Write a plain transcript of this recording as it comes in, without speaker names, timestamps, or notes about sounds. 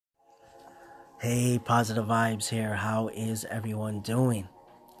Hey, Positive Vibes here. How is everyone doing?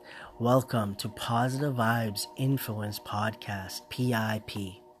 Welcome to Positive Vibes Influence Podcast,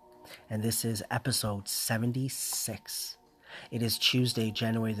 PIP. And this is episode 76. It is Tuesday,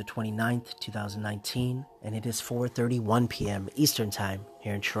 January the 29th, 2019, and it is 4:31 p.m. Eastern Time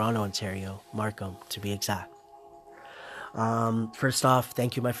here in Toronto, Ontario, Markham, to be exact. First off,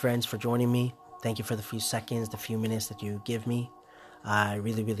 thank you, my friends, for joining me. Thank you for the few seconds, the few minutes that you give me. I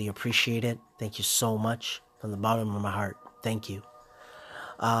really, really appreciate it. Thank you so much from the bottom of my heart. Thank you.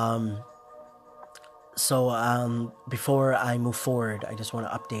 Before I move forward, I just want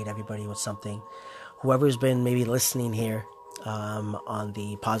to update everybody with something. Whoever's been maybe listening here on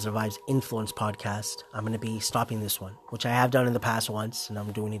the Positive Vibes Influence podcast, I'm going to be stopping this one, which I have done in the past once, and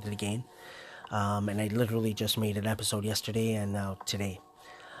I'm doing it again. And I literally just made an episode yesterday and now today.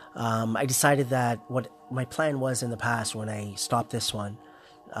 I decided that what my plan was in the past when I stopped this one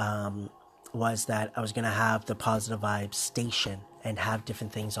was that I was going to have the Positive Vibes station and have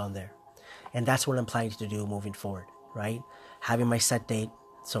different things on there. And that's what I'm planning to do moving forward, right? Having my set date.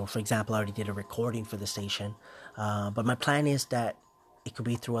 So, for example, I already did a recording for the station. But my plan is that it could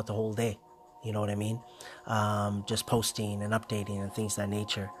be throughout the whole day. You know what I mean? Just posting and updating and things of that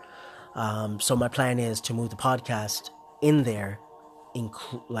nature. So my plan is to move the podcast in there,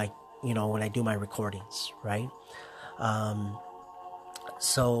 when I do my recordings, right?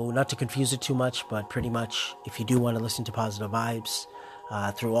 So not to confuse it too much, but pretty much if you do want to listen to Positive Vibes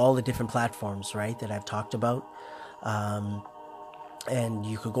through all the different platforms, right, that I've talked about, and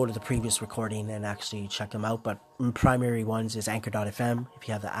you could go to the previous recording and actually check them out. But primary ones is Anchor.fm. If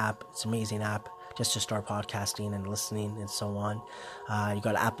you have the app, it's an amazing app just to start podcasting and listening and so on. You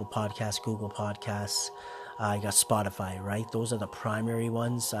got Apple Podcasts, Google Podcasts, you got Spotify, right? Those are the primary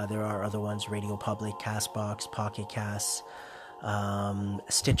ones. There are other ones: Radio Public, Castbox, Pocket Cast,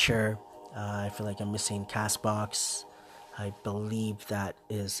 Stitcher. I feel like I'm missing Castbox. I believe that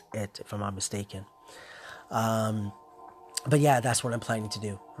is it, if I'm not mistaken. But yeah, that's what I'm planning to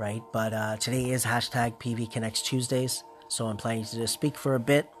do, right? But today is hashtag PV Connects Tuesdays, so I'm planning to just speak for a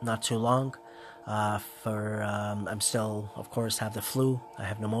bit, not too long. I'm still, of course, have the flu. I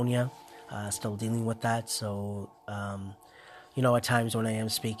have pneumonia. Still dealing with that. So, at times when I am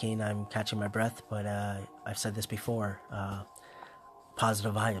speaking, I'm catching my breath. But I've said this before.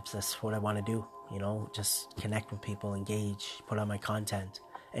 Positive vibes. That's what I want to do. Just connect with people, engage, put out my content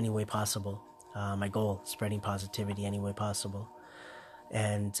any way possible. My goal, spreading positivity any way possible.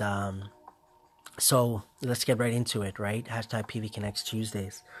 And so let's get right into it, right? Hashtag PV Connects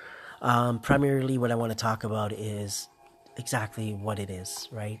Tuesdays. Primarily what I want to talk about is exactly what it is,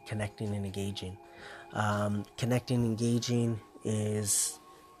 right? Connecting and engaging. Connecting and engaging you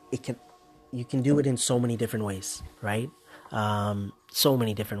can do it in so many different ways, right? So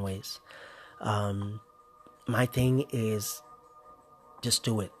many different ways. My thing is just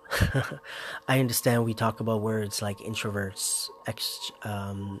do it. I understand we talk about words like introverts,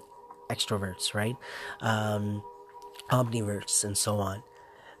 extroverts, right? Omniverts and so on.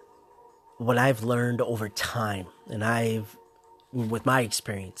 What I've learned over time, and with my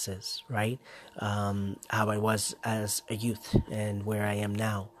experiences, right? How I was as a youth and where I am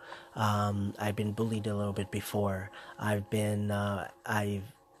now. I've been bullied a little bit before. I've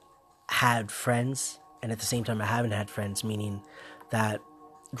had friends, and at the same time I haven't had friends, meaning that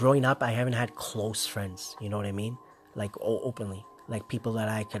growing up I haven't had close friends, you know what I mean? Like openly, like people that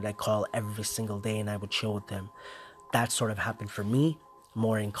I could call every single day and I would chill with them. That sort of happened for me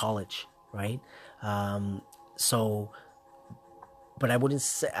more in college, right? But I would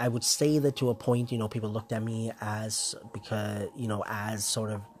say that to a point, people looked at me as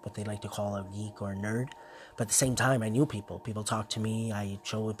sort of what they like to call a geek or a nerd. But at the same time, I knew people. People talked to me. I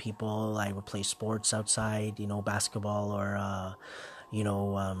chill with people. I would play sports outside, basketball or,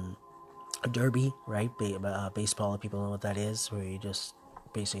 a derby, right? Baseball, people know what that is, where you just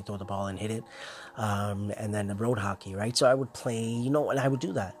basically throw the ball and hit it. And then the road hockey, right? So I would play, and I would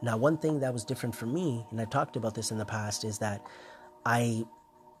do that. Now, one thing that was different for me, and I talked about this in the past, is that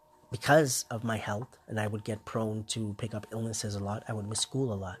because of my health, and I would get prone to pick up illnesses a lot, I would miss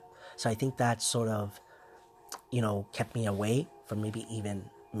school a lot. So I think that sort of, kept me away from maybe even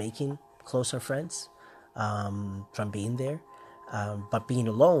making closer friends, from being there. But being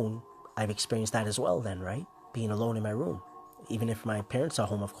alone, I've experienced that as well then, right? Being alone in my room. Even if my parents are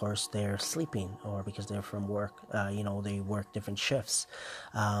home, of course, they're sleeping, or because they're from work, they work different shifts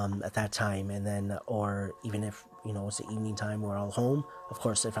at that time. And then, or even if, it's the evening time, we're all home. Of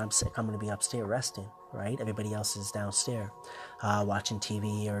course, if I'm sick, I'm going to be upstairs resting, right? Everybody else is downstairs watching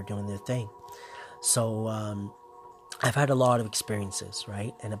TV or doing their thing. So I've had a lot of experiences,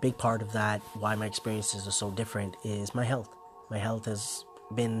 right? And a big part of that, why my experiences are so different, is my health. My health has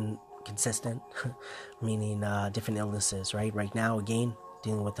been consistent, meaning different illnesses, right? Right now, again,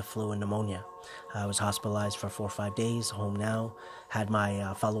 dealing with the flu and pneumonia. I was hospitalized for 4 or 5 days, home now, had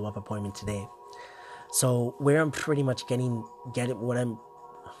my follow-up appointment today. So where I'm pretty much what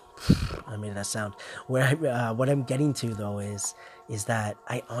I made that sound. What I'm getting to though is that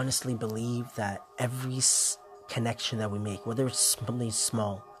I honestly believe that every connection that we make, whether it's something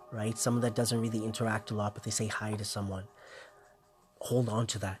small, right, someone that doesn't really interact a lot, but they say hi to someone, hold on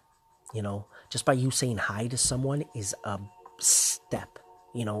to that. Just by you saying hi to someone is a step,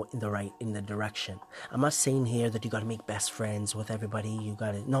 in the direction. I'm not saying here that you got to make best friends with everybody. You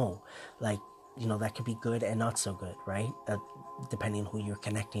got to no, like. That could be good and not so good, right? Depending who you're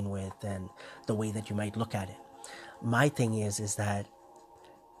connecting with and the way that you might look at it. My thing is that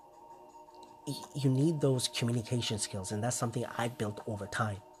you need those communication skills, and that's something I've built over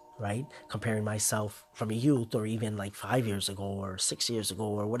time, right? Comparing myself from a youth, or even like 5 years ago or 6 years ago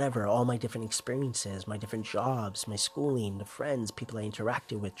or whatever, all my different experiences, my different jobs, my schooling, the friends, people I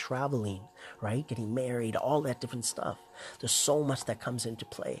interacted with, traveling, right? Getting married, all that different stuff. There's so much that comes into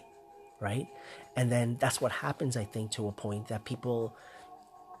play. Right? And then that's what happens, I think, to a point that people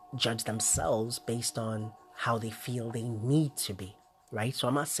judge themselves based on how they feel they need to be, right? So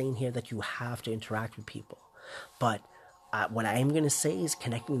I'm not saying here that you have to interact with people, but what I am going to say is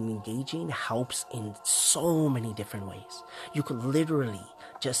connecting and engaging helps in so many different ways. You could literally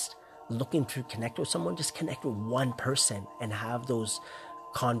just looking to connect with someone, just connect with one person and have those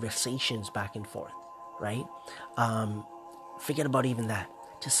conversations back and forth, right? Forget about even that.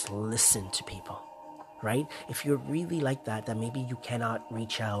 Just listen to people, right? If you're really like that maybe you cannot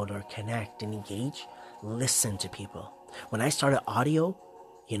reach out or connect and engage, listen to people. When I started audio,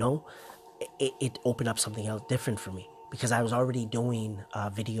 it opened up something else different for me, because I was already doing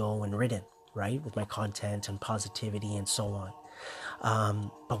video and written, right? With my content and positivity and so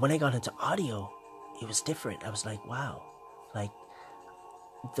on. But when I got into audio, it was different. I was like, wow, like,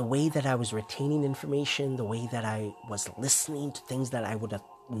 the way that I was retaining information, the way that I was listening to things that I would have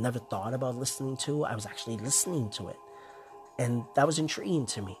never thought about listening to, I was actually listening to it. And that was intriguing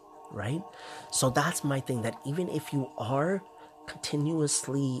to me, right? So that's my thing, that even if you are,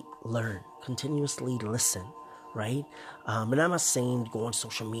 continuously learn, continuously listen, right? And I'm not saying go on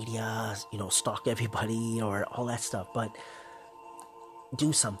social media, stalk everybody or all that stuff, but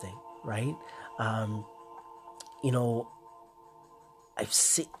do something, right? I've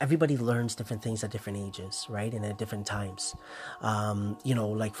seen everybody learns different things at different ages, right? And at different times.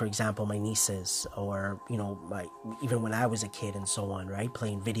 Like for example, my nieces, or, even when I was a kid and so on, right?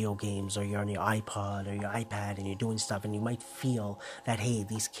 Playing video games, or you're on your iPod or your iPad and you're doing stuff, and you might feel that, hey,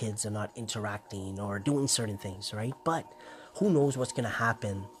 these kids are not interacting or doing certain things, right? But who knows what's going to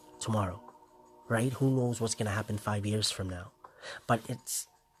happen tomorrow, right? Who knows what's going to happen 5 years from now? But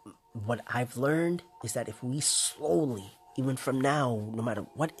what I've learned is that if we slowly, even from now, no matter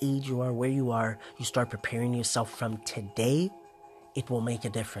what age you are, where you are, you start preparing yourself from today, it will make a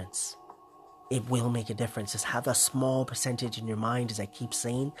difference. It will make a difference. Just have a small percentage in your mind, as I keep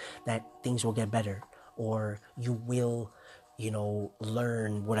saying, that things will get better, or you will,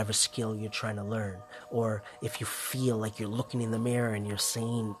 learn whatever skill you're trying to learn. Or if you feel like you're looking in the mirror and you're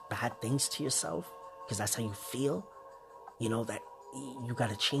saying bad things to yourself, because that's how you feel, that you got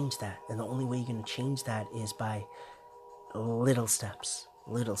to change that. And the only way you're going to change that is by little steps.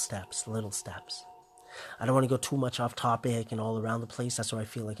 I don't want to go too much off topic and all around the place. That's what I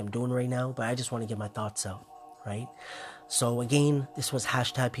feel like I'm doing right now, but I just want to get my thoughts out, right? So again, this was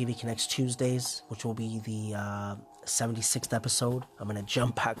hashtag PV Connects Tuesdays, which will be the 76th episode. I'm going to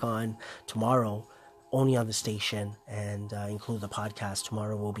jump back on tomorrow, only on the station, and include the podcast.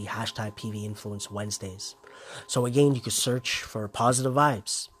 Tomorrow will be hashtag PV Influence Wednesdays. So again, you could search for Positive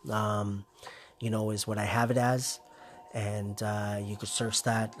Vibes, is what I have it as. And you could search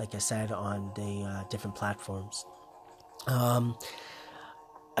that, like I said, on the different platforms.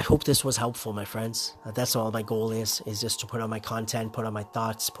 I hope this was helpful, my friends. That's all my goal is just to put out my content, put out my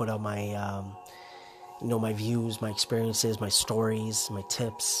thoughts, put out my, my views, my experiences, my stories, my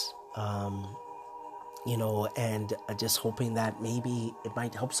tips, and just hoping that maybe it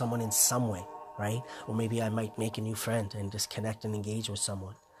might help someone in some way, right? Or maybe I might make a new friend and just connect and engage with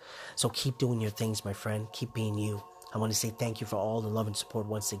someone. So keep doing your things, my friend. Keep being you. I want to say thank you for all the love and support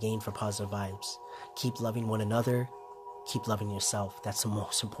once again for Positive Vibes. Keep loving one another. Keep loving yourself. That's the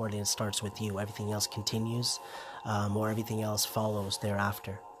most important. It starts with you. Everything else continues, or everything else follows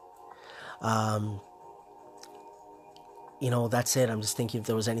thereafter. That's it. I'm just thinking if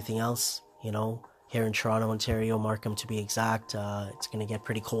there was anything else, here in Toronto, Ontario, Markham to be exact. It's going to get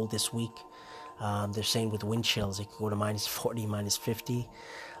pretty cold this week. They're saying with wind chills, it could go to minus 40, minus 50.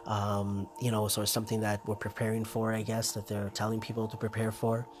 So it's something that we're preparing for, I guess, that they're telling people to prepare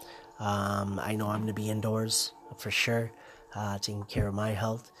for. I know I'm going to be indoors for sure, taking care of my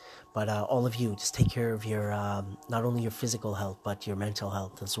health. But all of you, just take care of your, not only your physical health, but your mental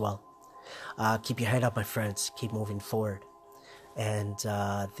health as well. Keep your head up, my friends. Keep moving forward. And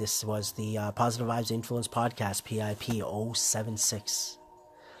this was the Positive Vibes Influence Podcast, PIP 076.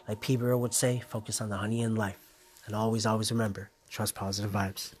 Like P. Burrow would say, focus on the honey in life. And always, always remember, trust positive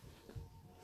vibes.